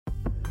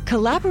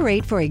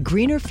Collaborate for a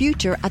greener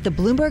future at the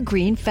Bloomberg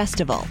Green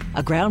Festival,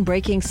 a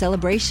groundbreaking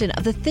celebration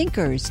of the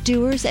thinkers,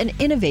 doers, and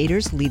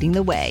innovators leading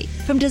the way.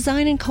 From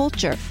design and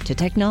culture to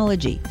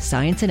technology,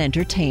 science, and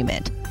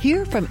entertainment.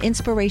 Hear from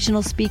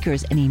inspirational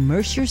speakers and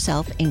immerse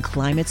yourself in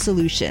climate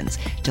solutions.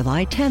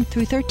 July 10th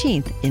through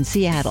 13th in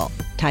Seattle.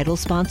 Title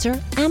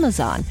sponsor,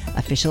 Amazon.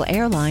 Official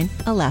airline,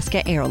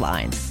 Alaska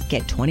Airlines.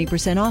 Get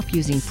 20% off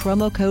using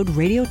promo code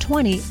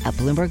radio20 at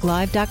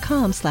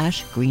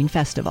bloomberglive.com/Green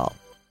Festival.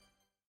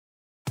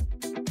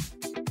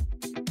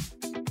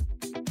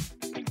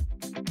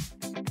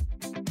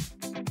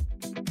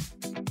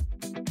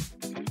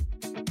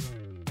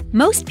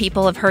 Most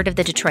people have heard of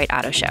the Detroit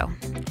Auto Show.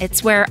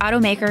 It's where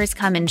automakers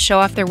come and show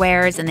off their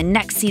wares and the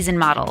next season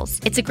models.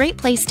 It's a great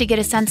place to get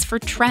a sense for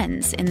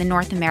trends in the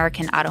North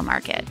American auto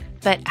market.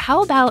 But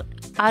how about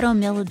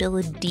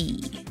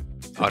automillability?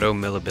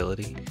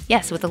 Automillability?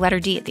 Yes, with the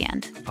letter D at the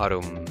end.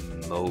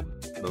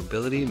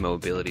 Mobility,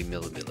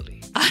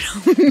 millability.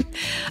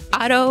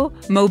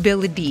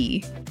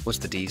 Automobility. What's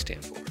the D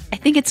stand for? I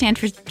think it stands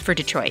for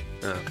Detroit.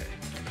 Oh, okay.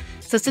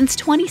 So since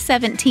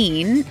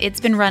 2017,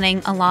 it's been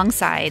running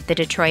alongside the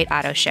Detroit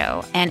Auto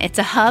Show, and it's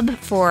a hub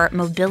for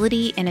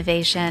mobility,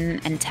 innovation,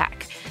 and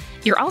tech.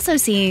 You're also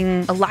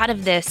seeing a lot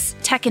of this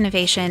tech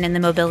innovation in the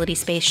mobility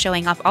space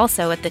showing up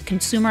also at the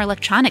Consumer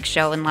Electronics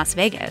Show in Las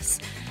Vegas.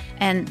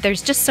 And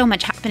there's just so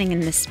much happening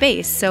in this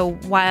space. So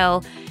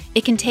while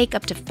it can take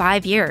up to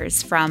 5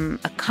 years from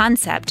a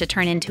concept to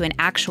turn into an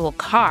actual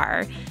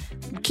car,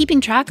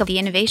 keeping track of the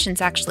innovations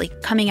actually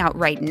coming out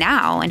right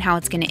now and how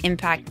it's going to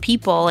impact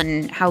people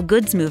and how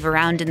goods move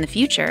around in the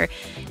future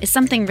is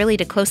something really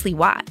to closely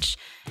watch.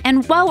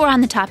 And while we're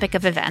on the topic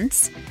of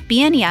events,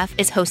 BNEF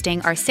is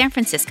hosting our San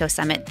Francisco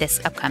Summit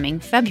this upcoming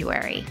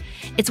February.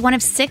 It's one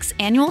of 6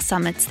 annual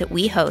summits that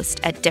we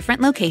host at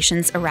different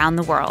locations around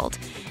the world.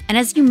 And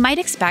as you might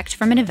expect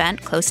from an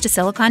event close to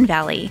Silicon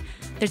Valley,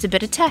 there's a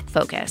bit of tech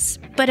focus.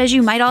 But as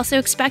you might also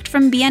expect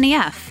from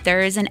BNEF,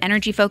 there is an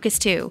energy focus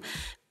too.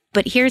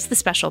 But here's the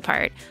special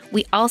part.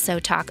 We also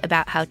talk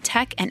about how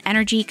tech and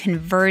energy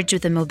converge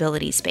with the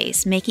mobility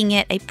space, making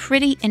it a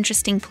pretty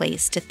interesting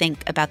place to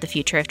think about the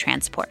future of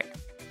transport.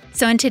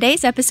 So in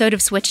today's episode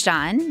of Switched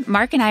On,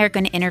 Mark and I are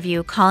going to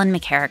interview Colin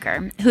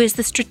McCarricker, who is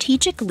the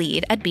strategic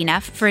lead at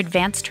BNEF for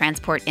Advanced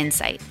Transport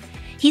Insight.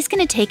 He's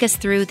going to take us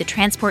through the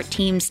transport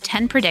team's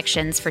 10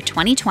 predictions for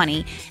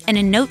 2020 and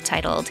a note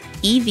titled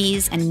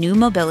EVs and New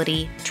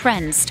Mobility,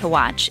 Trends to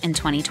Watch in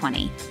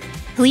 2020.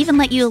 He'll even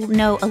let you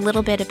know a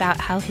little bit about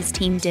how his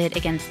team did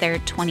against their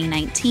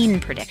 2019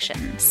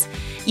 predictions.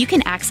 You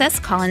can access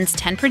Colin's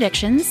 10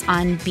 predictions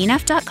on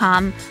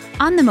bnef.com,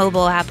 on the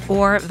mobile app,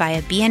 or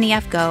via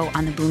BNEF Go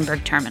on the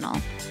Bloomberg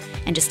terminal.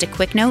 And just a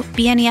quick note,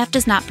 BNEF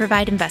does not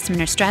provide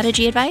investment or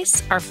strategy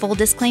advice. Our full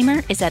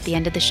disclaimer is at the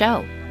end of the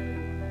show.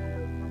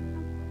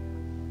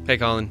 Hey,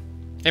 Colin.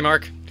 Hey,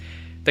 Mark.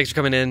 Thanks for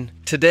coming in.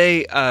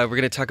 Today, we're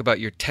going to talk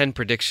about your 10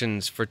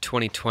 predictions for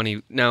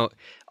 2020. Now,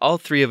 all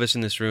 3 of us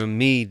in this room,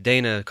 me,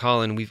 Dana,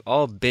 Colin, we've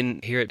all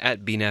been here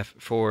at BNEF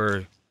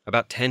for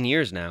about 10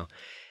 years now.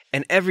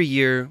 And every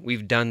year,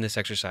 we've done this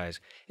exercise.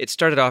 It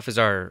started off as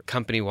our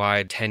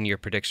company-wide 10-year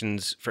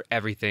predictions for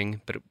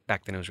everything, but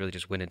back then it was really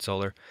just wind and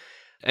solar.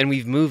 And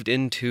we've moved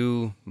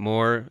into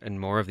more and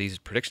more of these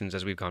predictions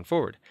as we've gone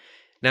forward.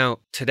 Now,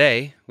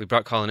 today, we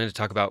brought Colin in to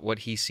talk about what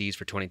he sees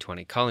for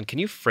 2020. Colin, can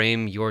you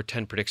frame your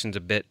 10 predictions a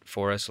bit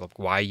for us, like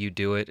why you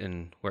do it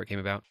and where it came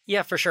about?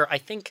 Yeah, for sure. I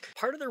think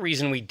part of the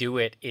reason we do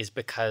it is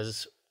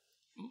because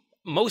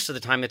most of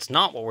the time it's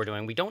not what we're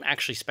doing. We don't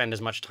actually spend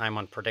as much time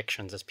on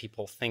predictions as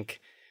people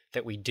think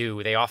that we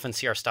do. They often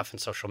see our stuff in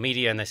social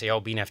media and they say, oh,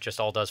 BNEF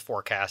just all does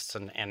forecasts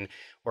and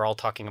we're all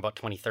talking about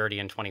 2030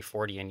 and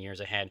 2040 and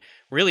years ahead.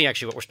 Really,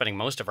 actually, what we're spending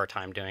most of our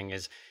time doing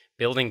is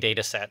building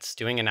data sets,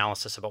 doing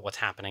analysis about what's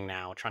happening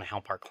now, trying to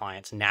help our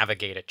clients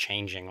navigate a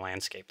changing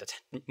landscape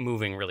that's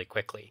moving really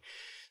quickly.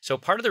 So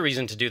part of the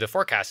reason to do the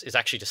forecast is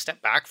actually to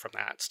step back from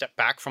that, step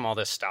back from all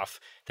this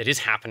stuff that is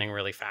happening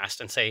really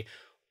fast and say,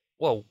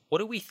 whoa, what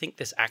do we think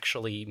this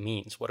actually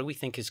means? What do we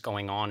think is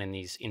going on in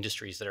these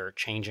industries that are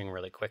changing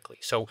really quickly?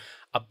 So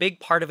a big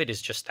part of it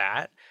is just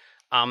that.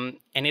 And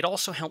it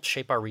also helps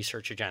shape our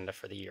research agenda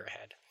for the year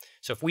ahead.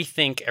 So if we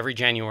think every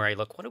January,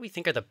 look, what do we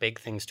think are the big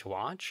things to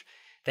watch?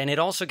 Then it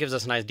also gives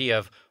us an idea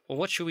of, well,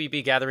 what should we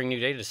be gathering new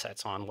data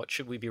sets on? What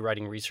should we be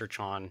writing research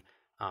on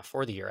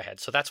for the year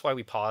ahead? So that's why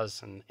we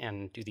pause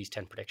and do these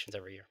 10 predictions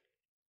every year.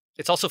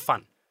 It's also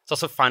fun. It's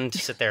also fun to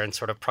sit there and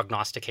sort of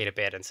prognosticate a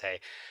bit and say,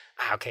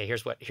 okay,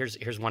 here's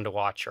one to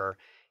watch, or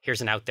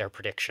here's an out there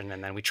prediction,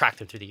 and then we track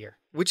them through the year.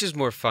 Which is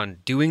more fun,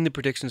 doing the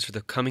predictions for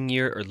the coming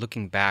year or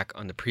looking back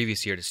on the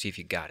previous year to see if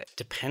you got it?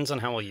 Depends on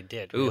how well you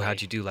did. Ooh, really.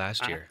 How'd you do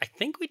last year? I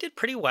think we did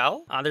pretty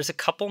well. There's a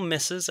couple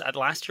misses.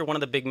 Last year, one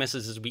of the big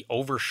misses is we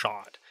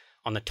overshot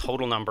on the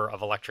total number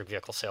of electric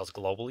vehicle sales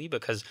globally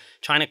because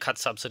China cut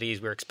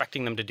subsidies. We were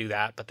expecting them to do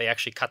that, but they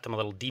actually cut them a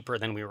little deeper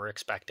than we were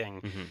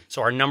expecting. Mm-hmm.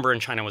 So our number in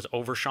China was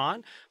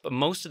overshot. But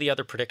most of the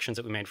other predictions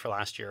that we made for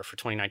last year, for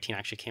 2019,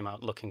 actually came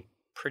out looking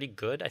pretty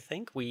good, I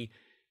think. We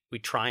we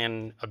try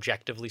and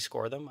objectively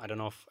score them. I don't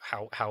know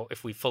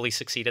if we fully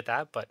succeed at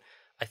that, but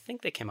I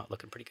think they came out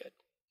looking pretty good.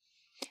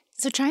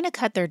 So China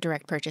cut their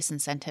direct purchase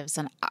incentives,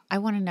 and I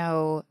want to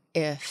know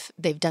if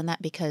they've done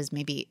that because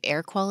maybe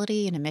air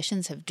quality and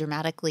emissions have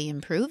dramatically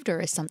improved, or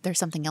is there's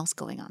something else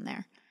going on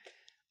there?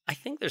 I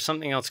think there's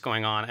something else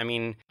going on. I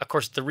mean, of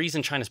course, the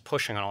reason China's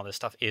pushing on all this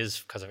stuff is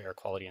because of air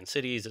quality in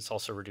cities. It's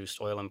also reduced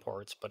oil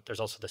imports, but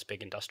there's also this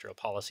big industrial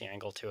policy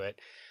angle to it.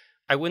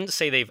 I wouldn't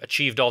say they've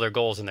achieved all their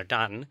goals and they're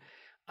done.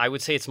 I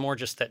would say it's more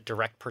just that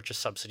direct purchase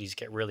subsidies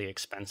get really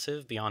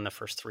expensive beyond the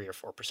first 3 or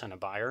 4% of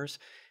buyers.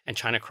 And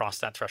China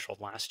crossed that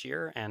threshold last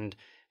year. And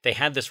they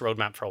had this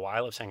roadmap for a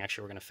while of saying,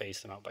 actually, we're going to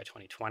phase them out by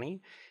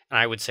 2020. And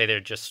I would say they're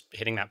just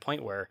hitting that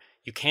point where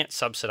you can't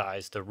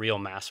subsidize the real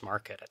mass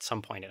market. At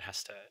some point, it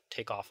has to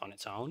take off on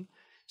its own.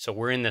 So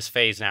we're in this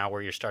phase now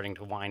where you're starting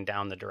to wind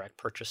down the direct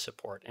purchase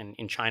support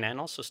in China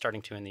and also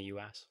starting to in the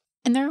US.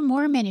 And there are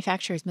more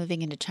manufacturers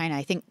moving into China.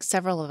 I think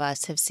several of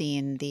us have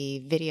seen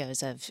the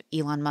videos of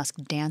Elon Musk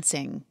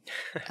dancing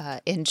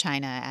in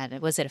China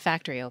was it a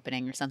factory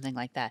opening or something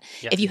like that?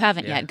 Yeah. If you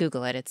haven't yet,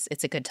 Google it.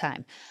 It's a good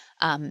time.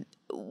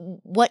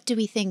 What do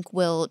we think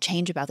will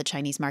change about the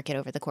Chinese market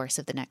over the course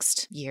of the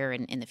next year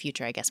and in the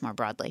future, I guess, more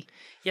broadly?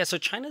 Yeah, so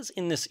China's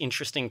in this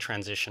interesting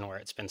transition where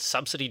it's been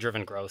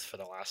subsidy-driven growth for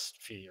the last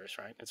few years,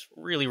 right? It's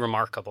really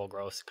remarkable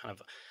growth, kind of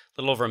a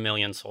little over 1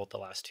 million sold the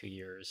last 2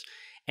 years.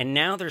 And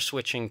now they're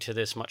switching to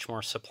this much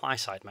more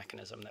supply-side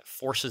mechanism that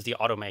forces the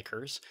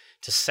automakers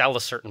to sell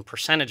a certain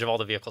percentage of all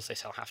the vehicles they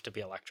sell have to be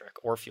electric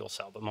or fuel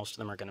cell, but most of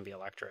them are going to be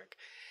electric.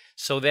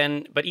 So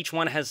then, but each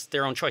one has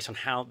their own choice on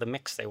how the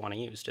mix they want to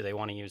use. Do they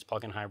want to use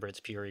plug-in hybrids,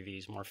 pure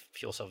EVs, more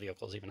fuel cell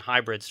vehicles, even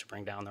hybrids to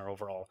bring down their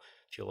overall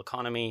fuel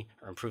economy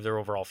or improve their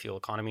overall fuel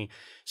economy?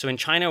 So in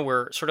China,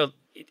 we're sort of,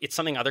 it's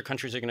something other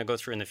countries are going to go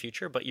through in the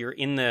future, but you're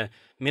in the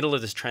middle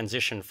of this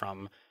transition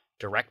from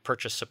direct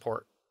purchase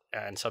support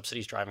and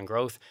subsidies driving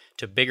growth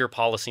to bigger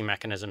policy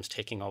mechanisms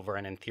taking over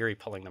and in theory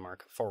pulling the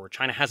market forward.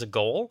 China has a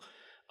goal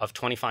of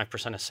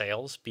 25% of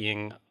sales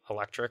being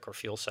electric or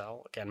fuel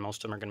cell. Again, most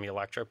of them are going to be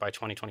electric by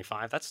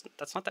 2025. That's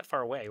not that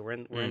far away. We're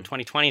in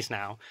 2020s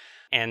now.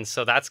 And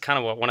so that's kind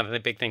of what one of the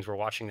big things we're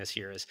watching this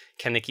year is,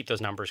 can they keep those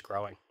numbers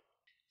growing?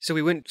 So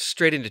we went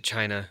straight into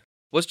China.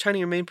 Was China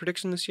your main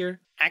prediction this year?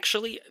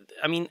 Actually,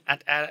 I mean,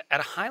 at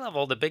a high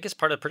level, the biggest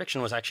part of the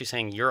prediction was actually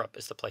saying Europe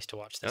is the place to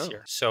watch this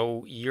year.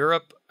 So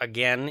Europe,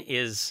 again,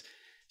 is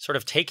sort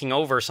of taking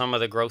over some of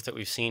the growth that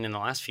we've seen in the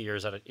last few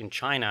years in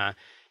China.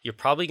 You're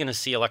probably going to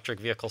see electric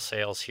vehicle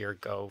sales here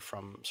go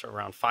from sort of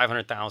around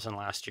 500,000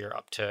 last year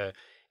up to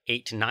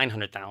 800,000 to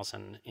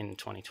 900,000 in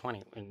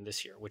 2020, in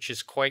this year, which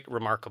is quite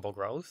remarkable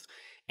growth.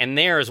 And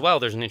there as well,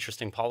 there's an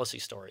interesting policy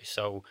story.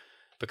 So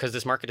because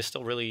this market is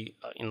still really,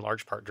 in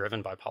large part,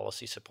 driven by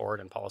policy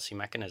support and policy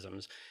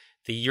mechanisms,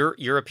 the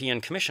European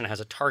Commission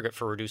has a target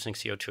for reducing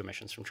CO2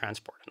 emissions from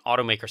transport. And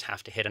automakers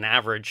have to hit an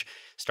average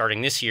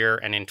starting this year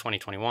and in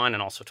 2021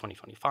 and also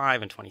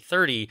 2025 and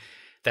 2030.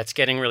 That's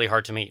getting really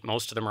hard to meet.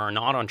 Most of them are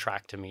not on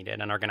track to meet it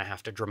and are going to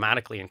have to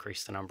dramatically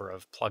increase the number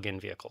of plug-in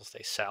vehicles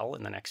they sell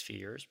in the next few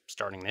years,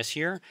 starting this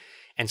year.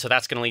 And so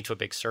that's going to lead to a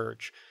big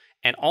surge.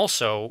 And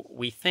also,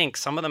 we think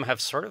some of them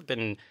have sort of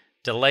been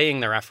delaying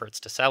their efforts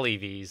to sell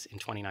EVs in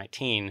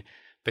 2019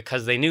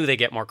 because they knew they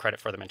get more credit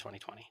for them in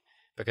 2020.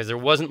 Because there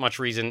wasn't much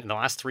reason in the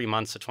last 3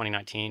 months of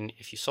 2019,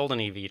 if you sold an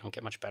EV, you don't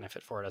get much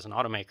benefit for it as an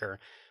automaker.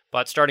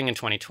 But starting in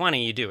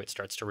 2020, you do. It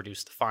starts to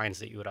reduce the fines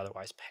that you would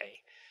otherwise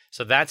pay.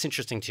 So that's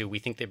interesting too. We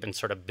think they've been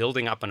sort of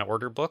building up an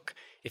order book.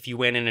 If you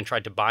went in and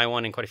tried to buy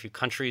one in quite a few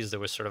countries, there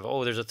was sort of,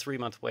 there's a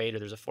 3-month wait or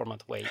there's a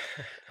 4-month wait.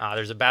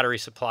 There's a battery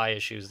supply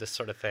issues, this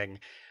sort of thing.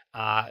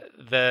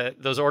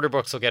 Those order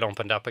books will get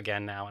opened up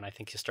again now, and I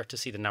think you'll start to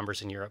see the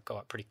numbers in Europe go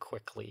up pretty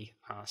quickly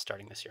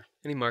starting this year.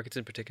 Any markets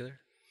in particular?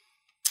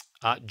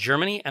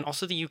 Germany and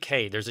also the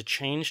UK. There's a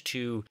change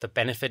to the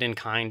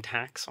benefit-in-kind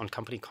tax on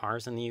company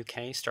cars in the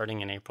UK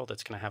starting in April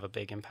that's going to have a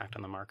big impact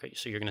on the market.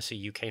 So you're going to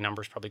see UK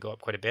numbers probably go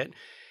up quite a bit.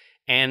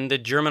 And the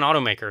German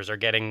automakers are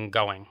getting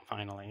going,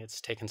 finally.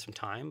 It's taken some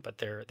time, but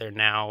they're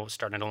now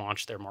starting to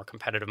launch their more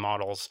competitive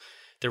models.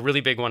 The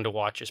really big one to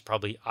watch is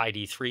probably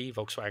ID.3,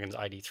 Volkswagen's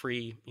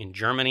ID.3 in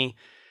Germany.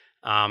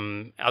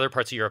 Other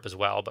parts of Europe as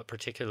well, but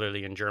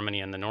particularly in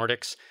Germany and the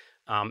Nordics.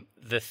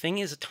 The thing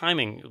is,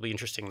 timing will be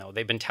interesting, though.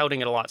 They've been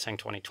touting it a lot, saying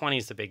 2020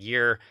 is the big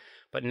year.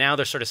 But now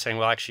they're sort of saying,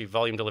 well, actually,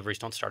 volume deliveries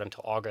don't start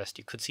until August.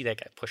 You could see that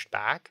get pushed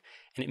back.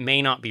 And it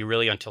may not be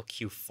really until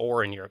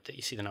Q4 in Europe that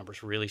you see the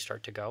numbers really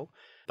start to go.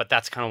 But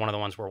that's kind of one of the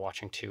ones we're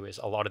watching, too, is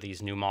a lot of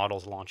these new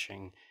models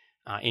launching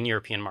in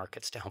European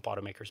markets to help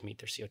automakers meet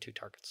their CO2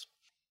 targets.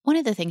 One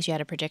of the things you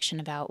had a prediction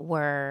about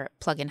were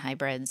plug-in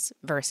hybrids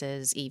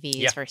versus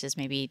EVs versus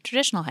maybe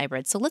traditional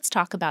hybrids. So let's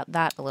talk about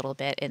that a little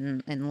bit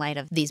in light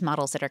of these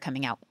models that are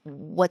coming out.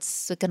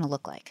 What's it going to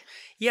look like?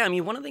 Yeah, I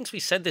mean, one of the things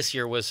we said this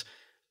year was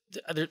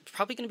there's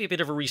probably going to be a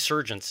bit of a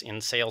resurgence in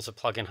sales of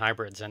plug-in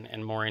hybrids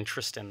and more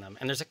interest in them.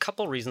 And there's a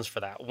couple reasons for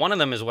that. One of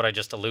them is what I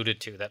just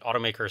alluded to, that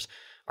automakers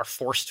are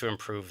forced to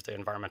improve the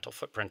environmental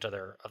footprint of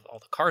all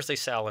the cars they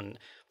sell, and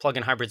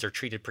plug-in hybrids are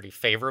treated pretty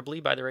favorably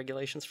by the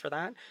regulations for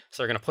that.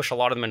 So they're going to push a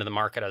lot of them into the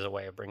market as a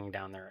way of bringing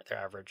down their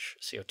average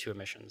CO2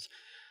 emissions.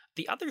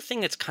 The other thing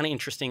that's kind of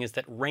interesting is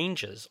that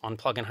ranges on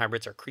plug-in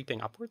hybrids are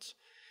creeping upwards.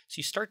 So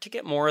you start to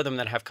get more of them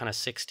that have kind of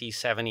 60,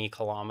 70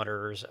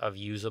 kilometers of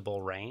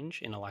usable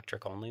range in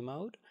electric-only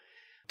mode.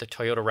 The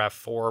Toyota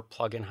RAV4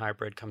 plug-in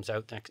hybrid comes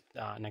out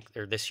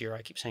this year.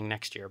 I keep saying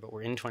next year, but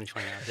we're in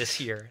 2020 now. This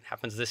year, it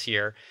happens this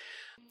year.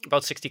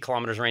 About 60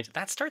 kilometers range.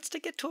 That starts to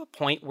get to a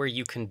point where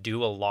you can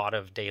do a lot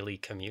of daily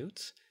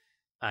commutes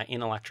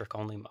in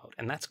electric-only mode.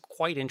 And that's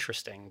quite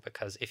interesting,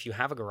 because if you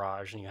have a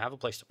garage and you have a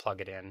place to plug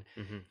it in,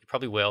 you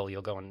probably will.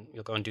 You'll go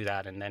and do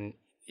that. And then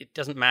it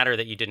doesn't matter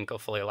that you didn't go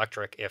fully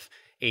electric if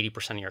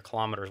 80% of your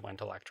kilometers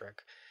went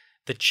electric.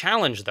 The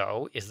challenge,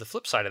 though, is the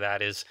flip side of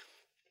that is,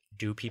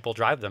 do people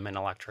drive them in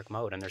electric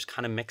mode? And there's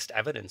kind of mixed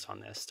evidence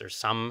on this. There's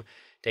some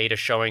data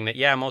showing that,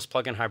 most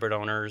plug-in hybrid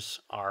owners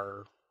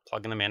are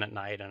plugging them in at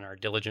night and are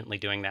diligently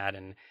doing that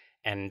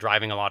and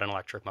driving a lot in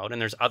electric mode.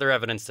 And there's other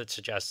evidence that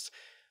suggests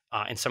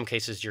in some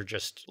cases you're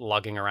just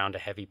lugging around a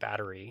heavy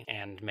battery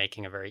and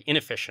making a very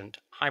inefficient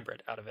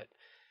hybrid out of it.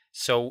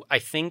 So I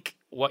think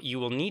what you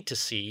will need to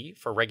see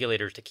for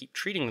regulators to keep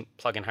treating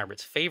plug-in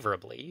hybrids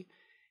favorably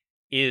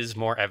is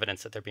more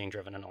evidence that they're being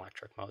driven in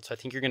electric mode. So I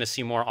think you're going to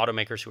see more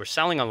automakers who are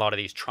selling a lot of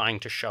these trying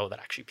to show that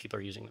actually people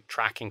are using them,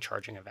 tracking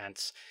charging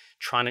events,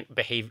 trying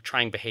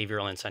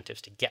behavioral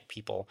incentives to get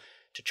people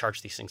to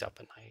charge these things up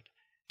at night.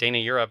 Dana,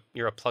 you're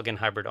a plug-in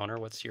hybrid owner.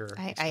 What's your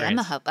experience? I am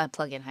a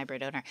plug-in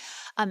hybrid owner.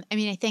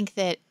 I think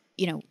that,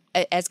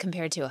 as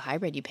compared to a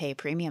hybrid, you pay a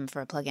premium for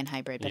a plug-in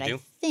hybrid. But I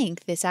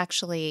think this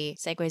actually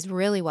segues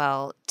really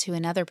well to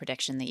another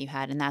prediction that you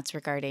had, and that's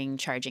regarding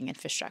charging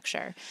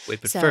infrastructure.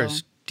 Wait, but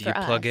first, do you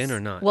plug in or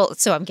not? Well,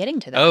 so I'm getting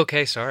to that.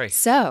 Okay, sorry.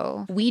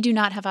 So we do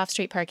not have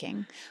off-street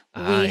parking.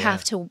 We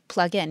have to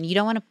plug in. You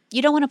don't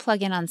want to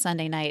plug in on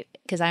Sunday night,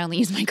 because I only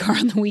use my car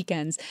on the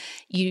weekends.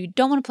 You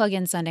don't want to plug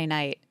in Sunday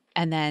night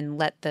and then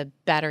let the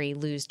battery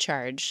lose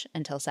charge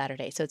until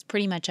Saturday. So it's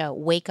pretty much a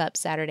wake up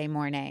Saturday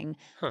morning,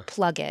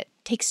 plug it.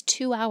 Takes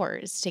 2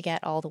 hours to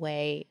get all the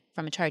way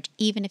from a charge,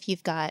 even if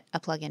you've got a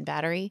plug-in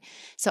battery.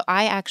 So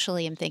I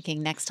actually am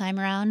thinking next time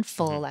around,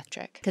 full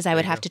electric, because I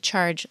would have to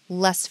charge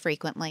less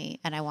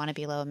frequently, and I want to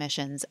be low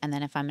emissions. And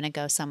then if I'm going to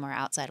go somewhere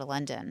outside of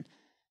London,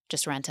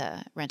 just rent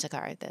a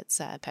car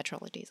that's petrol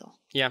or diesel.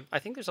 Yeah, I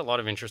think there's a lot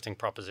of interesting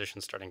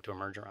propositions starting to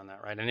emerge around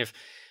that, right? And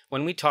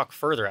when we talk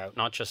further out,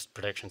 not just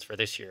predictions for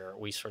this year,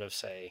 we sort of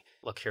say,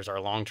 look, here's our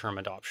long-term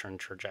adoption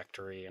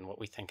trajectory and what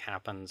we think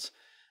happens.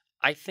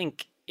 I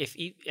think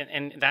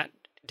and that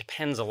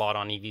depends a lot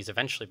on EVs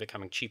eventually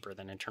becoming cheaper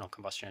than internal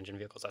combustion engine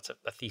vehicles. That's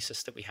a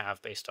thesis that we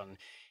have based on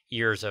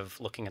years of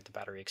looking at the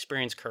battery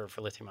experience curve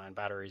for lithium-ion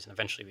batteries, and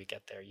eventually we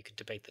get there. You could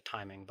debate the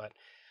timing, but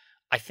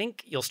I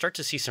think you'll start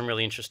to see some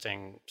really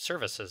interesting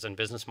services and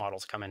business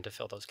models come in to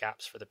fill those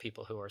gaps for the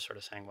people who are sort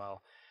of saying,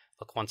 well,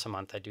 look, once a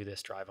month I do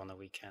this drive on the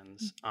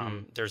weekends.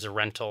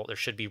 There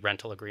should be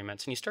rental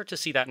agreements. And you start to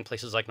see that in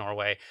places like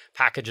Norway,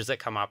 packages that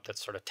come up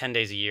that's sort of 10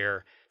 days a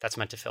year that's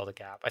meant to fill the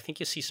gap. I think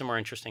you see some more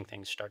interesting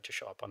things start to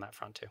show up on that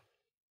front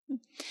too.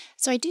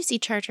 So I do see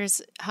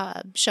chargers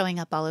showing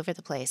up all over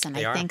the place. And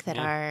I think that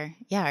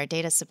our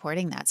data is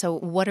supporting that. So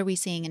what are we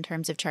seeing in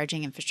terms of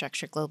charging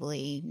infrastructure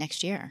globally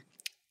next year?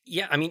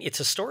 Yeah,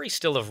 it's a story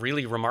still of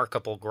really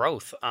remarkable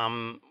growth.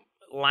 In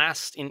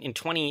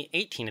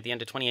 2018, at the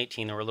end of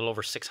 2018, there were a little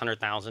over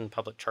 600,000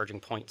 public charging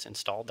points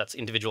installed. That's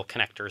individual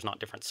connectors, not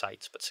different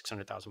sites, but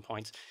 600,000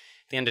 points.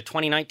 At the end of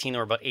 2019, there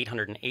were about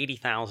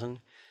 880,000.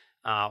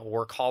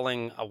 We're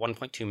calling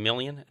 1.2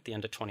 million at the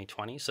end of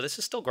 2020. So this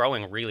is still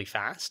growing really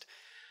fast.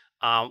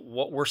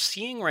 What we're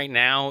seeing right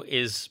now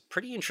is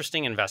pretty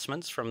interesting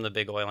investments from the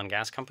big oil and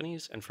gas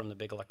companies and from the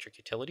big electric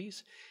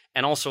utilities,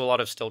 and also a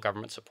lot of still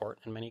government support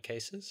in many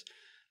cases.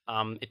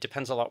 It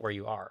depends a lot where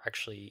you are.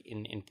 Actually,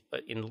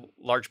 in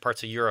large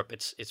parts of Europe,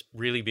 it's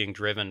really being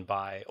driven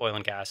by oil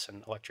and gas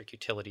and electric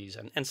utilities,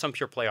 and some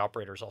pure play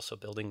operators also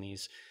building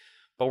these.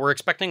 But we're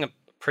expecting a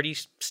pretty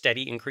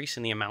steady increase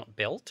in the amount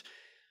built.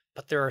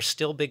 But there are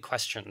still big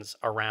questions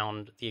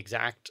around the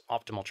exact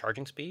optimal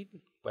charging speed,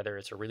 whether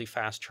it's a really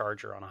fast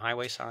charger on a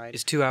highway side.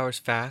 Is 2 hours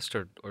fast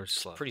or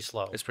slow? It's pretty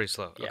slow. It's pretty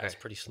slow. Yeah, okay. It's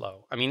pretty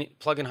slow.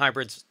 Plug-in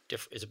hybrids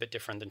is a bit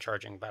different than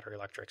charging battery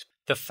electrics.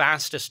 The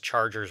fastest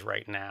chargers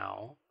right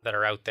now that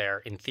are out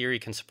there, in theory,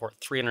 can support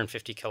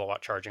 350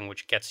 kilowatt charging,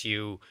 which gets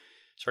you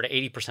sort of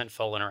 80%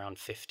 full in around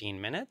 15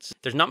 minutes.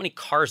 There's not many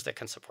cars that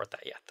can support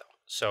that yet, though.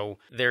 So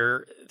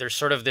there's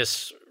sort of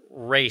this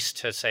race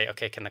to say,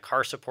 okay, can the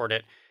car support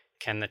it?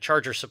 Can the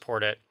charger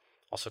support it?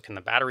 Also, can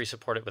the battery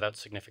support it without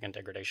significant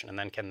degradation? And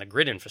then can the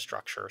grid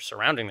infrastructure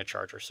surrounding the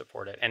charger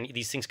support it? And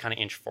these things kind of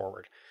inch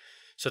forward.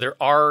 So there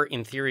are,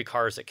 in theory,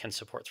 cars that can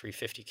support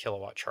 350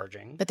 kilowatt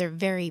charging. But they're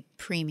very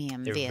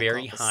premium vehicles. They're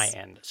very high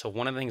end. So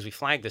one of the things we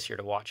flagged this year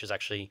to watch is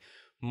actually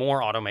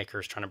more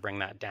automakers trying to bring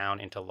that down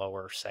into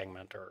lower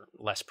segment or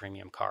less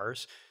premium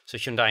cars. So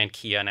Hyundai and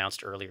Kia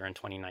announced earlier in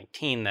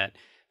 2019 that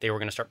They were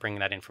going to start bringing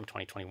that in from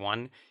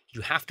 2021.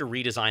 You have to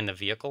redesign the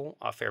vehicle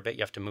a fair bit.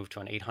 You have to move to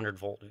an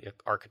 800-volt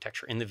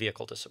architecture in the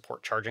vehicle to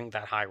support charging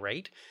that high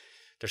rate.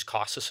 There's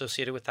costs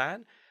associated with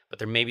that, but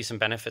there may be some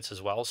benefits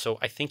as well. So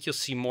I think you'll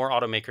see more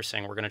automakers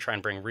saying we're going to try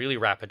and bring really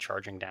rapid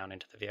charging down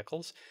into the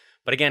vehicles.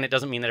 But again, it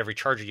doesn't mean that every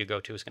charger you go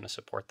to is going to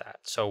support that.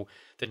 So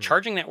the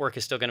charging network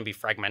is still going to be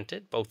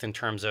fragmented, both in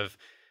terms of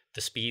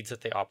the speeds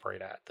that they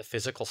operate at, the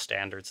physical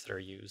standards that are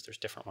used. There's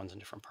different ones in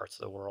different parts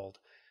of the world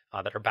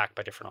that are backed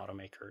by different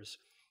automakers.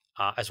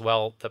 As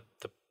well, the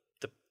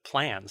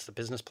plans, the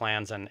business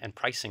plans and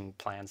pricing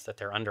plans that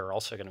they're under are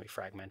also going to be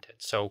fragmented.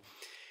 So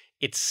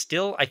it's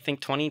still, I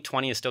think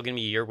 2020 is still going to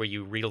be a year where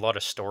you read a lot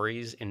of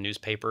stories in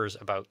newspapers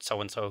about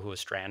so-and-so who is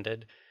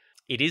stranded.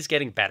 It is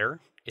getting better.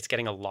 It's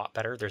getting a lot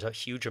better. There's a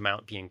huge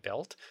amount being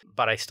built,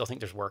 but I still think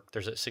there's work.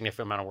 There's a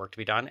significant amount of work to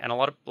be done, and a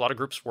lot of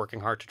groups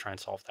working hard to try and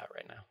solve that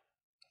right now.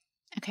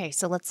 Okay,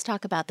 so let's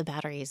talk about the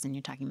batteries. And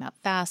you're talking about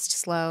fast,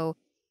 slow.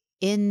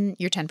 In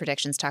your 10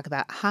 predictions, talk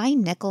about high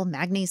nickel,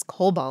 manganese,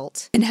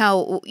 cobalt, and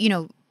how,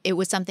 it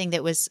was something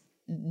that was,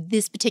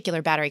 this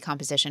particular battery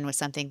composition was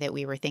something that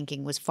we were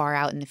thinking was far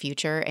out in the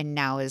future and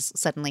now is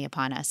suddenly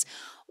upon us.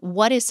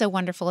 What is so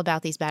wonderful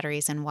about these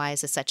batteries, and why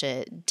is this such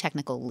a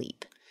technical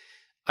leap?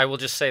 I will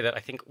just say that I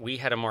think we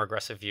had a more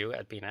aggressive view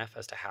at BNF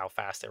as to how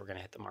fast they were going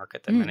to hit the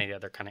market than many of the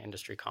other kind of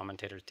industry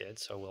commentators did.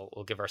 So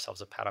we'll give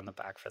ourselves a pat on the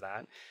back for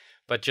that.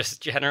 But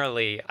just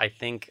generally, I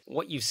think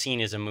what you've seen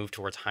is a move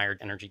towards higher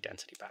energy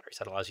density batteries.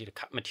 That allows you to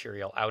cut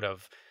material out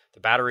of the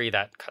battery.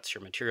 That cuts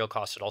your material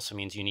costs. It also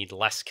means you need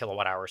less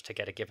kilowatt hours to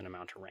get a given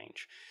amount of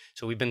range.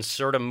 So we've been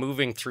sort of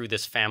moving through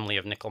this family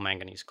of nickel,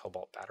 manganese,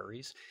 cobalt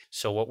batteries.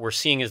 So what we're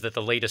seeing is that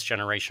the latest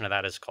generation of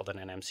that is called an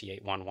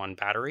NMC811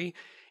 battery.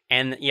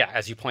 And yeah,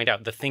 as you point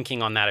out, the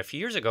thinking on that a few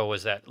years ago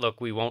was that,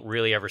 look, we won't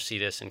really ever see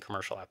this in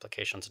commercial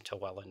applications until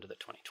well into the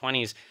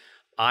 2020s.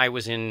 I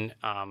was in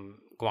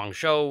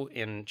Guangzhou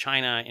in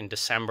China in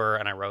December,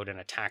 and I rode in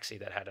a taxi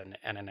that had an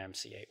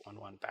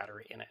NMC811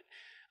 battery in it.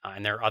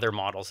 And there are other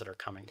models that are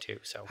coming too.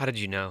 So How did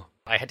you know?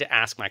 I had to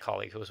ask my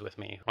colleague who was with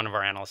me, one of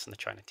our analysts in the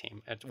China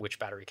team, at which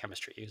battery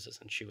chemistry it uses.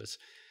 And she was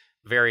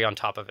very on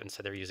top of it and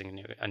said they're using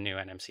a new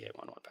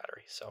NMC811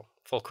 battery. So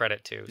full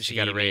credit to She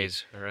got a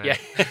raise. All right.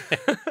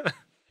 Yeah.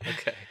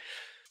 Okay.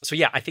 So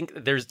yeah, I think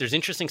there's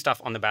interesting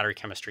stuff on the battery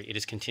chemistry. It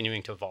is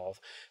continuing to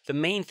evolve. The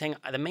main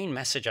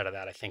message out of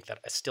that, I think, that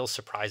still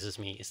surprises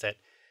me is that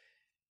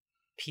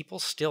people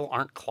still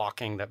aren't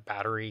clocking that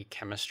battery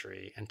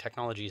chemistry and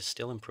technology is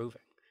still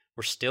improving.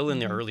 We're still in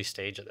the early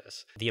stage of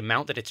this. The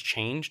amount that it's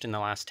changed in the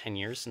last 10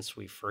 years since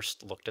we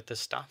first looked at this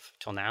stuff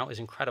till now is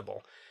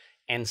incredible.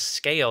 And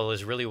scale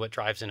is really what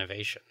drives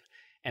innovation.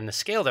 And the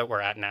scale that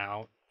we're at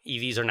now,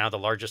 EVs are now the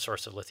largest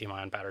source of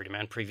lithium-ion battery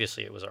demand.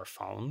 Previously, it was our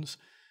phones.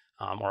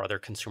 Or other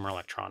consumer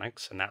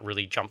electronics. And that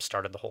really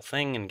jump-started the whole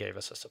thing and gave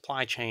us a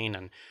supply chain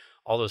and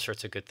all those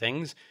sorts of good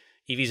things.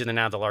 EVs are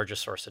now the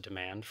largest source of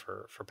demand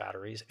for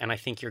batteries. And I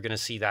think you're going to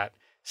see that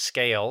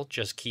scale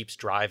just keeps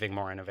driving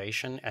more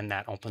innovation, and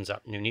that opens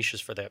up new niches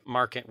for the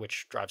market,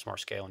 which drives more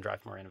scale and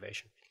drives more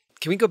innovation.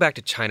 Can we go back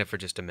to China for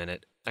just a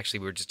minute? Actually,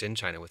 we were just in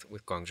China with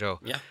Guangzhou.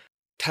 Yeah.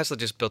 Tesla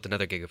just built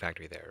another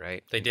gigafactory there,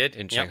 right? They did.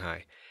 In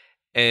Shanghai.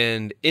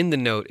 And in the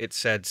note, it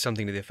said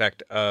something to the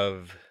effect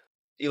of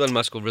Elon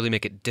Musk will really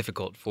make it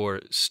difficult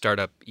for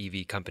startup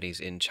EV companies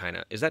in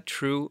China. Is that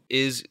true?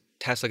 Is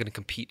Tesla going to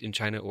compete in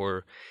China,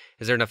 or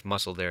is there enough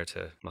muscle there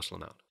to muscle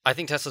them out? I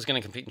think Tesla's going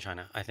to compete in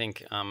China. I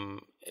think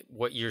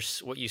what you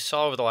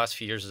saw over the last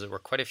few years is there were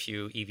quite a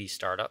few EV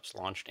startups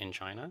launched in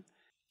China,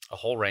 a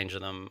whole range of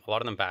them, a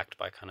lot of them backed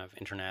by kind of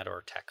internet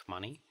or tech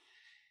money.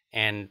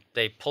 And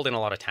they pulled in a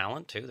lot of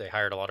talent too. They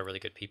hired a lot of really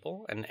good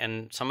people,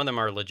 and some of them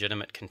are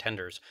legitimate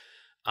contenders.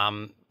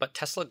 But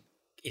Tesla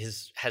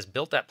has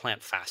built that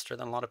plant faster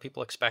than a lot of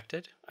people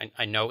expected.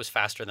 I know it was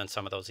faster than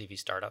some of those EV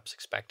startups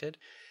expected.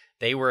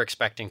 They were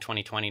expecting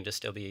 2020 to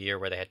still be a year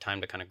where they had time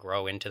to kind of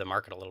grow into the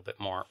market a little bit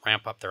more,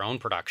 ramp up their own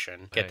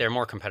production, get their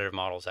more competitive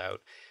models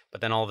out.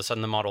 But then all of a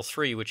sudden the Model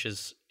 3, which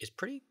is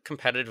pretty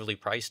competitively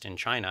priced in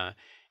China,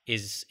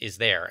 is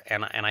there.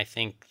 And I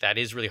think that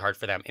is really hard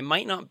for them. It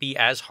might not be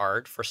as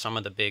hard for some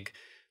of the big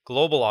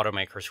global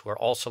automakers who are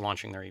also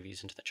launching their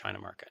EVs into the China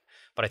market.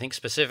 But I think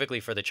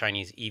specifically for the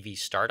Chinese EV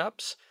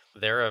startups,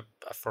 they're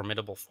a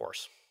formidable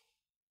force.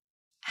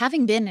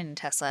 Having been in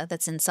Tesla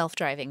that's in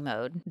self-driving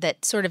mode,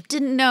 that sort of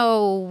didn't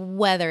know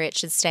whether it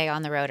should stay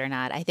on the road or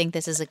not, I think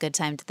this is a good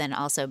time to then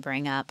also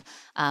bring up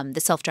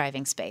the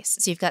self-driving space.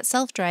 So you've got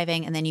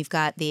self-driving, and then you've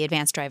got the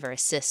advanced driver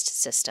assist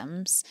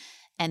systems.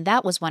 And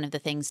that was one of the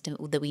things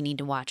that we need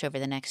to watch over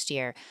the next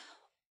year.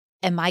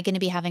 Am I going to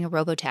be having a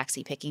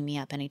robo-taxi picking me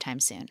up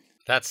anytime soon?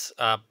 That's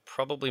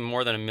probably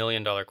more than $1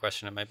 million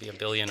question. It might be $1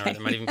 billion, or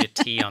there might even be a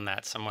T on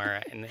that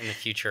somewhere in the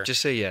future.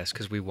 Just say yes,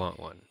 because we want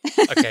one.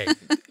 Okay.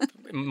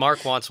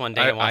 Mark wants one,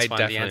 Dana wants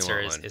one. The answer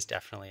is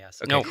definitely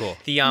yes. Okay, cool.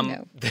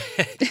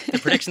 The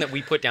prediction that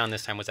we put down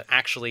this time was that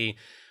actually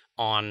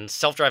on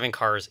self-driving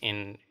cars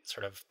in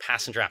sort of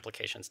passenger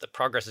applications, the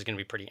progress is going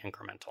to be pretty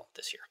incremental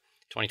this year.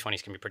 2020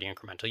 is going to be pretty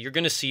incremental. You're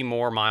going to see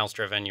more miles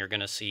driven. You're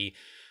going to see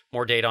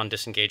more data on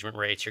disengagement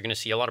rates. You're going to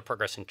see a lot of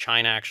progress in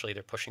China, actually.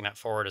 They're pushing that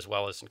forward, as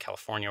well as in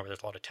California, where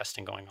there's a lot of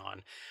testing going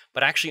on.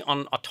 But actually,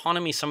 on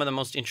autonomy, some of the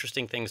most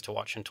interesting things to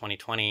watch in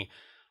 2020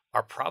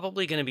 are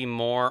probably going to be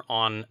more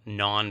on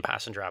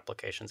non-passenger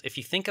applications. If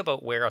you think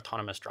about where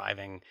autonomous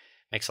driving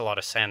makes a lot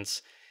of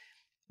sense,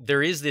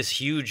 there is this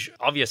huge,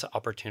 obvious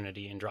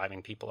opportunity in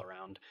driving people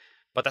around.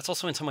 But that's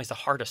also in some ways the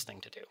hardest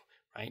thing to do,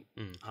 right?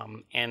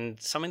 And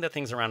some of the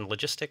things around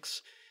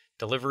logistics,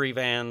 delivery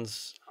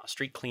vans,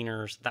 street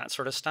cleaners, that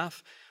sort of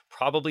stuff,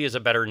 probably is a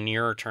better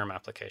nearer term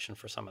application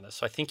for some of this.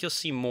 So I think you'll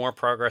see more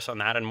progress on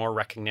that and more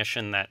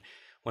recognition that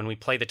when we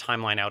play the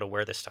timeline out of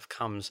where this stuff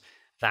comes,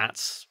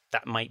 that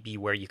might be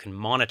where you can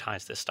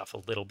monetize this stuff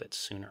a little bit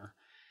sooner.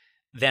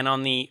 Then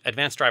on the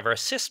advanced driver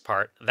assist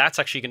part, that's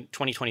actually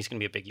 2020 is going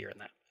to be a big year in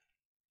that.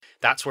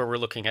 That's where we're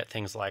looking at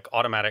things like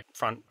automatic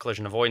front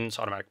collision avoidance,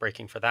 automatic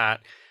braking for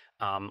that,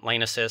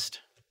 lane assist.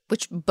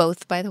 Which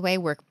both, by the way,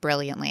 work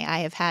brilliantly. I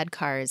have had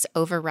cars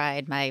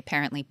override my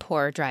apparently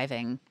poor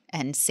driving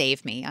and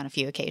save me on a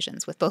few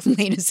occasions with both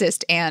lane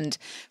assist and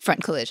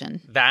front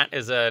collision. That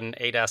is an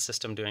ADAS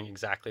system doing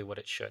exactly what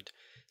it should.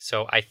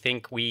 So I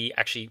think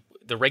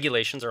the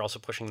regulations are also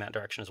pushing that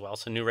direction as well.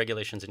 So new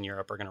regulations in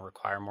Europe are going to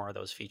require more of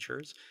those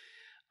features.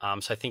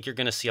 So I think you're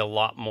going to see a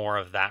lot more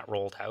of that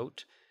rolled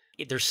out.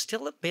 There's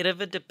still a bit of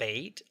a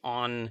debate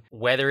on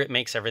whether it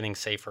makes everything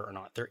safer or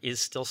not. There is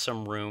still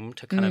some room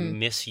to kind of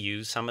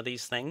misuse some of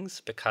these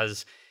things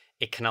because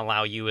it can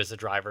allow you as a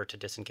driver to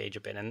disengage a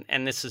bit.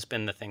 And this has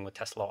been the thing with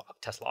Tesla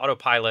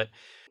Autopilot.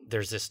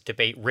 There's this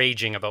debate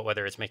raging about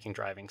whether it's making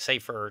driving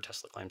safer.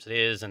 Tesla claims it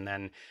is. And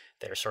then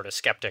their sort of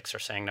skeptics are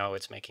saying, no,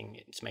 it's making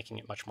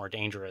it much more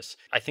dangerous.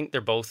 I think they're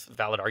both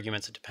valid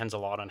arguments. It depends a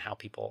lot on how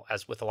people,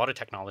 as with a lot of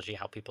technology,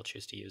 how people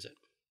choose to use it.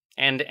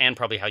 And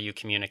probably how you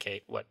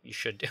communicate what you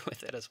should do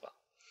with it as well.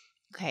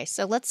 Okay,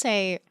 so let's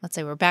say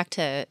we're back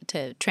to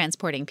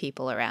transporting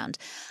people around.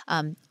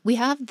 We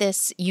have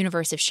this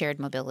universe of shared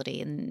mobility,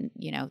 and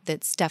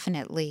that's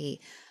definitely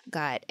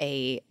got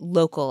a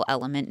local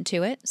element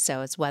to it.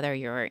 So it's whether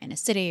you're in a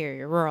city or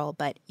you're rural,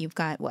 but you've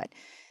got what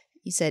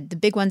you said. The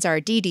big ones are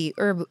Didi,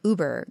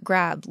 Uber,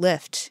 Grab,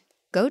 Lyft,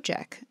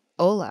 Gojek,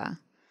 Ola.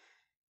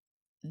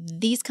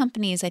 These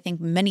companies, I think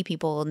many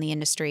people in the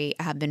industry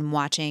have been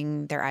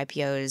watching their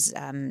IPOs,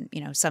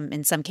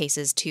 in some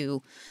cases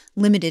to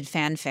limited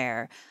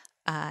fanfare.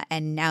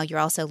 And now you're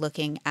also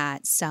looking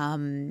at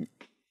some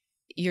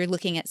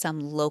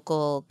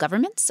local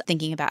governments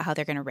thinking about how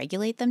they're going to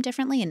regulate them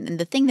differently. And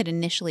the thing that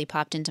initially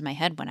popped into my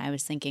head when I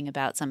was thinking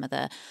about some of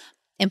the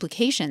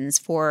implications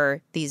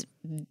for these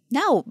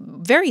now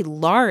very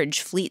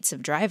large fleets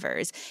of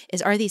drivers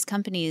is, are these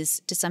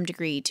companies to some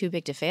degree too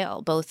big to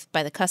fail, both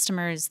by the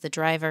customers, the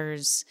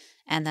drivers,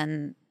 and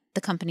then the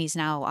companies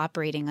now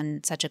operating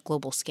on such a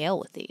global scale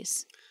with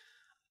these?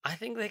 I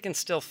think they can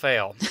still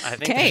fail. I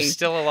think there's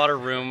still a lot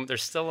of room.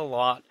 There's still a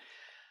lot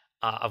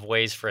of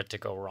ways for it to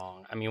go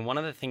wrong. I mean, one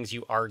of the things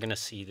you are going to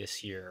see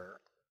this year,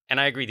 and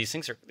I agree, these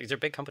are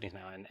big companies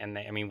now, and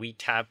they, I mean, we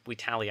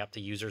tally up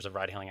the users of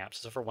ride-hailing apps.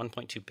 So for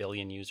 1.2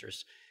 billion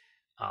users,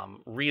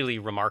 really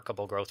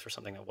remarkable growth for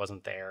something that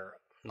wasn't there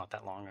not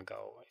that long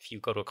ago. If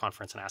you go to a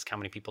conference and ask how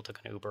many people took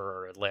an Uber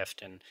or a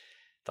Lyft in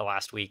the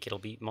last week, it'll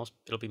be most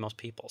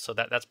people. So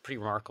that's pretty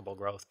remarkable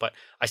growth. But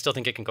I still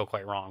think it can go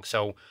quite wrong.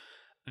 So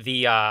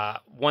the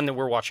one that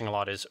we're watching a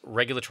lot is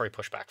regulatory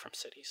pushback from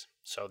cities.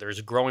 So there's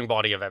a growing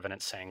body of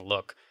evidence saying,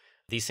 look,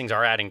 these things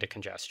are adding to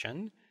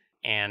congestion,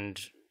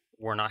 and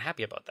we're not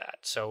happy about that.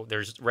 So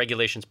there's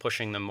regulations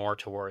pushing them more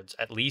towards,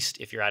 at least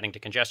if you're adding to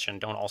congestion,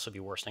 don't also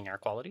be worsening air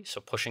quality. So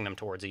pushing them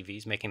towards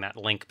EVs, making that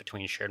link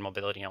between shared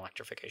mobility and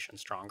electrification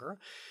stronger.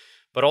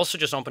 But also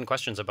just open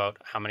questions about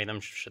how many of them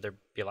should there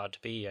be allowed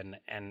to be,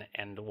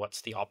 and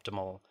what's the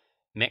optimal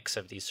mix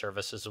of these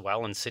services as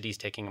well, and cities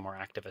taking a more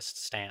activist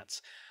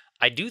stance.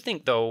 I do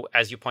think, though,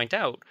 as you point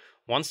out,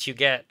 once you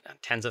get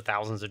tens of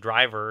thousands of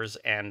drivers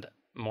and,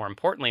 more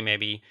importantly,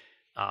 maybe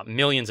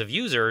millions of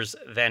users,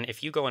 then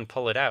if you go and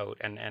pull it out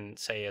and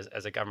say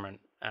as a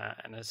government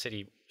and a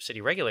city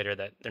regulator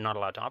that they're not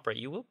allowed to operate,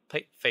 you will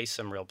face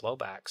some real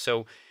blowback.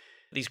 So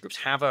these groups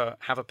have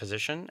a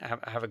position,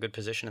 have a good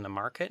position in the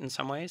market in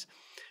some ways.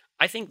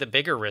 I think the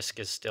bigger risk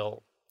is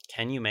still,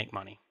 can you make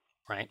money,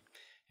 right?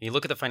 You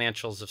look at the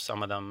financials of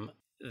some of them,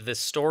 the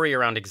story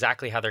around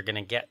exactly how they're going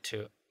to get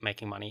to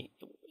making money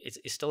is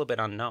still a bit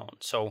unknown.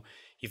 So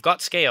you've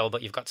got scale,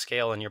 but you've got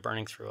scale and you're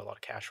burning through a lot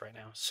of cash right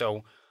now.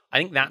 So I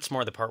think that's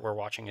more the part we're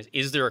watching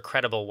is there a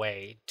credible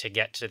way to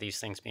get to these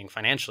things being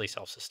financially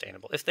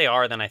self-sustainable? If they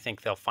are, then I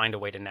think they'll find a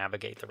way to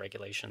navigate the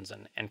regulations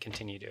and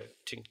continue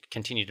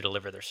to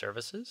deliver their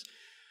services.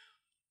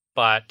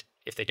 But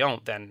if they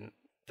don't, then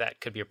that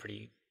could be a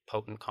pretty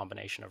potent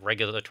combination of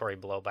regulatory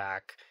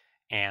blowback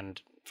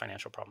and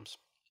financial problems.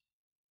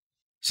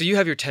 So you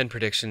have your 10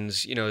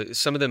 predictions.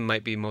 Some of them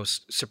might be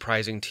most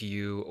surprising to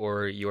you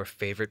or your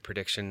favorite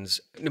predictions.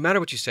 No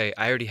matter what you say,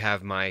 I already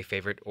have my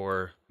favorite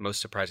or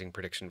most surprising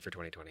prediction for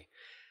 2020.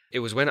 It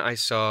was when I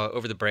saw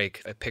over the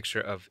break a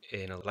picture of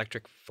an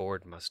electric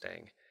Ford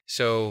Mustang.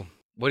 So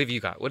what have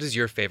you got? What is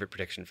your favorite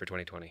prediction for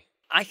 2020?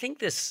 I think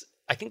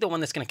the one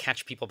that's going to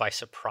catch people by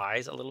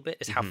surprise a little bit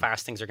is how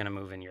fast things are going to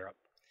move in Europe.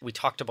 We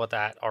talked about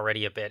that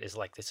already a bit, is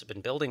like this has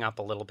been building up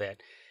a little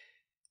bit.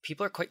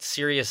 People are quite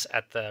serious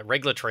at the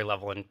regulatory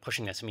level in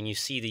pushing this. I mean, you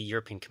see the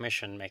European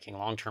Commission making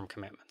long-term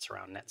commitments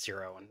around net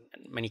zero and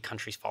many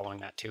countries following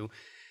that too.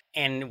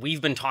 And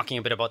we've been talking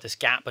a bit about this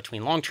gap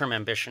between long-term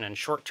ambition and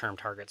short-term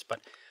targets.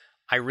 But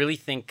I really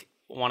think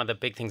one of the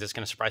big things that's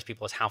going to surprise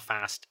people is how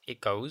fast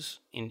it goes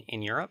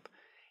in Europe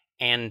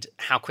and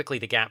how quickly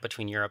the gap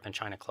between Europe and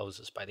China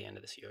closes by the end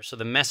of this year. So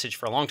the message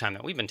for a long time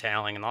that we've been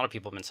telling and a lot of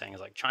people have been saying is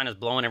like, China's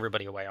blowing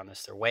everybody away on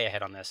this. They're way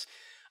ahead on this.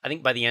 I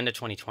think by the end of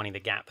 2020, the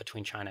gap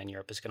between China and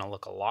Europe is going to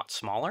look a lot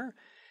smaller.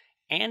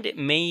 And it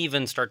may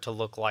even start to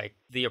look like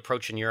the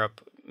approach in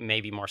Europe may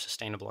be more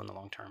sustainable in the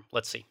long term.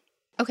 Let's see.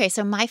 Okay,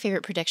 so my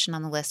favorite prediction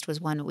on the list was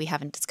one we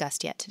haven't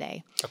discussed yet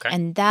today. Okay.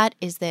 And that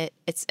is that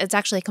it's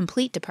actually a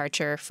complete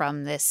departure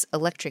from this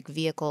electric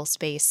vehicle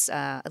space,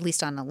 at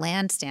least on a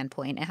land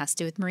standpoint. It has to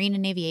do with marine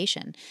and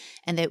aviation,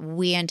 and that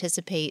we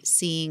anticipate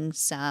seeing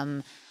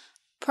some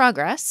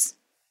progress,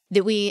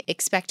 that we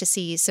expect to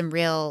see some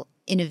real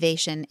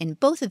innovation in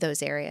both of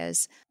those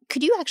areas.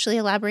 Could you actually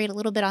elaborate a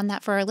little bit on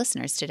that for our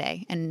listeners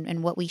today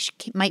and what we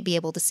might be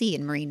able to see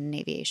in marine and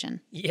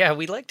aviation? Yeah,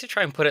 we'd like to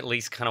try and put at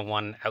least kind of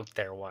one out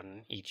there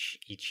one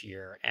each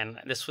year. And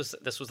this was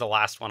the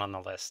last one on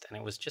the list. And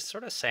it was just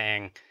sort of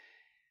saying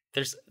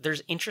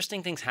there's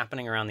interesting things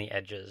happening around the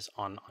edges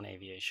on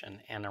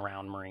aviation and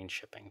around marine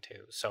shipping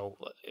too. So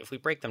if we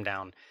break them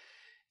down,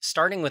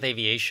 starting with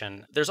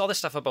aviation, there's all this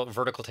stuff about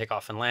vertical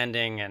takeoff and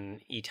landing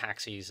and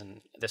e-taxis and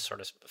this sort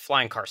of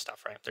flying car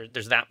stuff, right?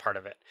 There's that part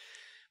of it.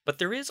 But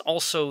there is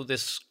also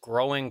this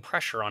growing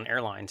pressure on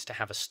airlines to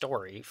have a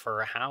story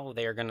for how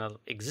they are going to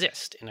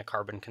exist in a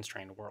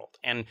carbon-constrained world.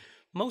 And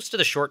most of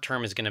the short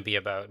term is going to be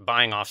about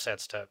buying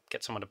offsets to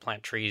get someone to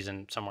plant trees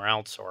in somewhere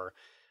else, or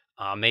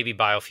maybe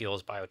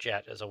biofuels,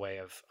 biojet as a way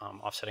of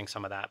offsetting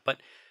some of that.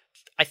 But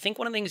I think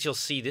one of the things you'll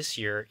see this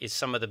year is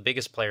some of the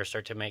biggest players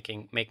start to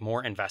make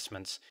more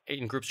investments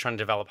in groups trying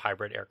to develop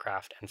hybrid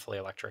aircraft and fully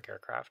electric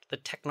aircraft. The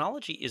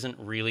technology isn't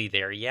really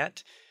there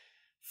yet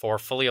for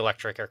fully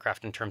electric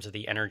aircraft in terms of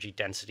the energy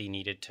density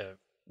needed to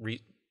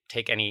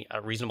take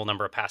a reasonable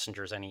number of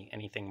passengers,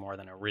 anything more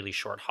than a really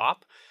short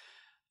hop.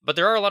 But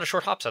there are a lot of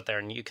short hops out there,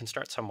 and you can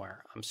start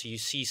somewhere. So you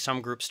see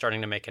some groups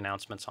starting to make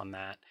announcements on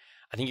that.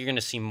 I think you're going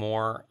to see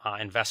more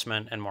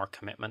investment and more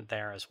commitment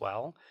there as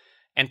well.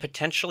 And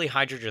potentially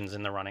hydrogen's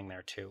in the running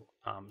there too.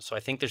 So I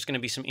think there's going to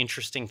be some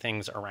interesting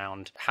things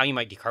around how you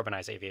might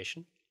decarbonize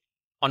aviation.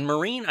 On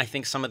marine, I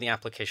think some of the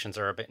applications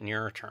are a bit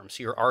nearer term.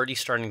 So you're already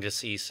starting to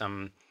see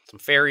some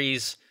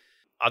ferries,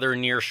 other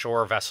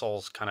near-shore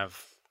vessels kind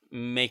of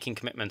making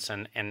commitments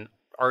and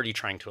already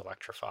trying to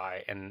electrify.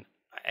 And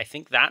I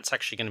think that's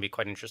actually going to be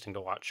quite interesting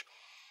to watch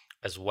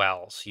as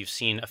well. So you've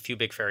seen a few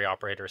big ferry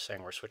operators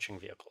saying we're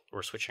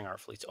switching our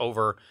fleets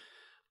over.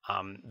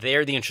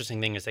 There, the interesting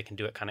thing is they can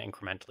do it kind of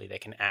incrementally. They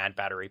can add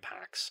battery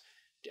packs,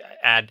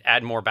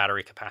 add more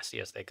battery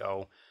capacity as they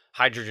go.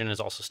 Hydrogen is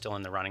also still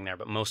in the running there,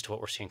 but most of what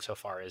we're seeing so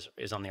far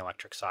is on the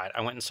electric side. I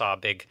went and saw a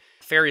big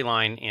ferry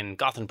line in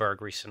Gothenburg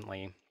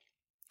recently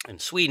in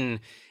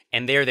Sweden,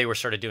 and there they were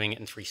sort of doing it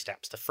in 3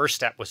 steps. The first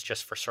step was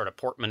just for sort of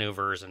port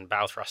maneuvers and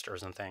bow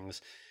thrusters and things.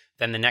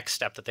 Then the next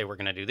step that they were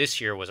going to do this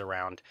year was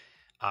around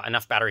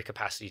enough battery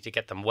capacity to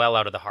get them well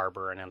out of the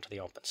harbor and into the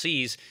open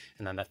seas.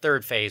 And then the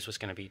third phase was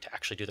going to be to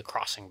actually do the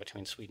crossing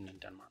between Sweden and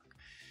Denmark.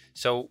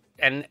 So,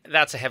 and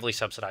that's a heavily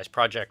subsidized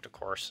project, of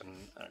course,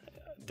 and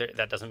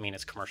that doesn't mean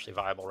it's commercially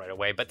viable right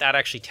away, but that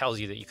actually tells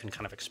you that you can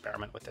kind of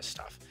experiment with this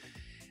stuff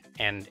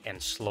and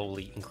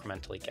slowly,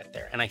 incrementally get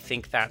there. And I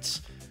think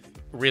that's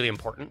really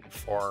important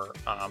for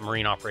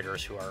marine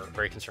operators who are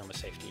very concerned with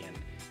safety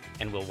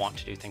and will want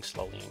to do things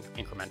slowly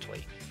and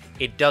incrementally.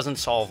 It doesn't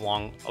solve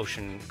long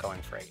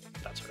ocean-going freight,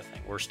 that sort of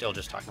thing. We're still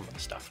just talking about the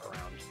stuff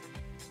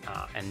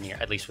around and near,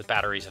 at least with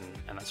batteries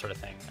and that sort of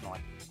thing. And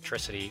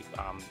electricity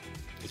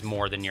is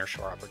more the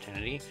near-shore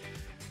opportunity.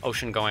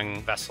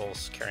 Ocean-going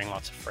vessels carrying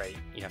lots of freight,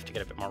 you have to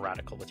get a bit more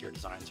radical with your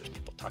designs. There's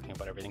people talking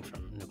about everything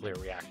from nuclear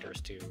reactors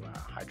to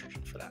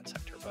hydrogen for that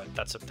sector, but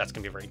that's going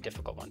to be a very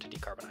difficult one to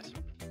decarbonize.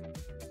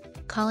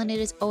 Colin, it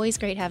is always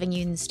great having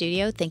you in the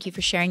studio. Thank you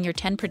for sharing your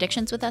 10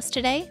 predictions with us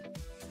today.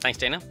 Thanks,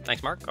 Dana.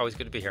 Thanks, Mark. Always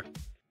good to be here.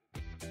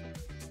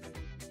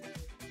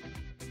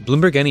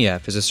 Bloomberg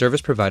NEF is a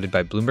service provided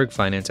by Bloomberg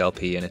Finance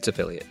LP and its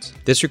affiliates.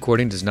 This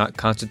recording does not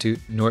constitute,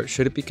 nor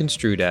should it be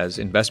construed as,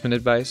 investment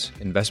advice,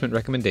 investment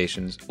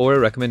recommendations, or a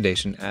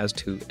recommendation as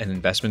to an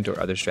investment or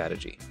other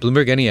strategy.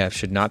 Bloomberg NEF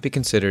should not be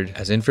considered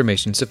as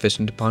information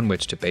sufficient upon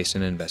which to base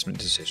an investment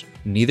decision.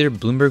 Neither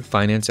Bloomberg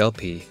Finance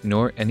LP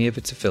nor any of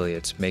its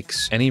affiliates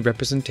makes any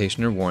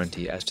representation or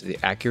warranty as to the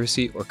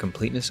accuracy or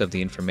completeness of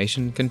the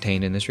information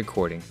contained in this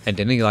recording, and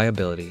any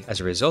liability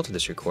as a result of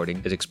this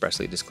recording is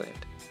expressly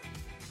disclaimed.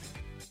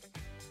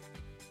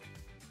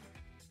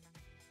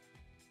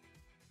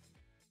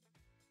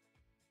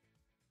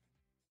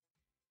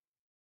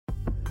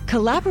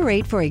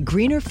 Collaborate for a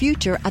greener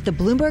future at the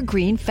Bloomberg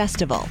Green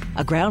Festival,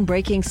 a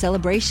groundbreaking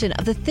celebration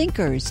of the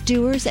thinkers,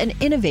 doers, and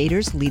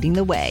innovators leading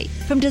the way.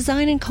 From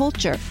design and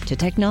culture to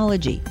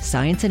technology,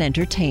 science, and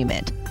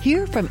entertainment.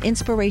 Hear from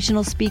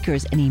inspirational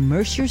speakers and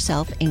immerse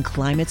yourself in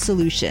climate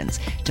solutions.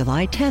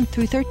 July 10th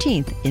through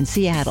 13th in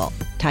Seattle.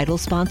 Title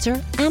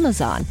sponsor,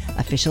 Amazon.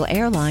 Official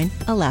airline,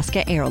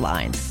 Alaska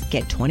Airlines.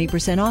 Get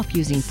 20% off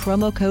using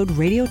promo code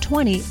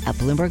radio20 at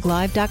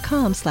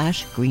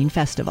BloombergLive.com/Green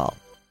Festival.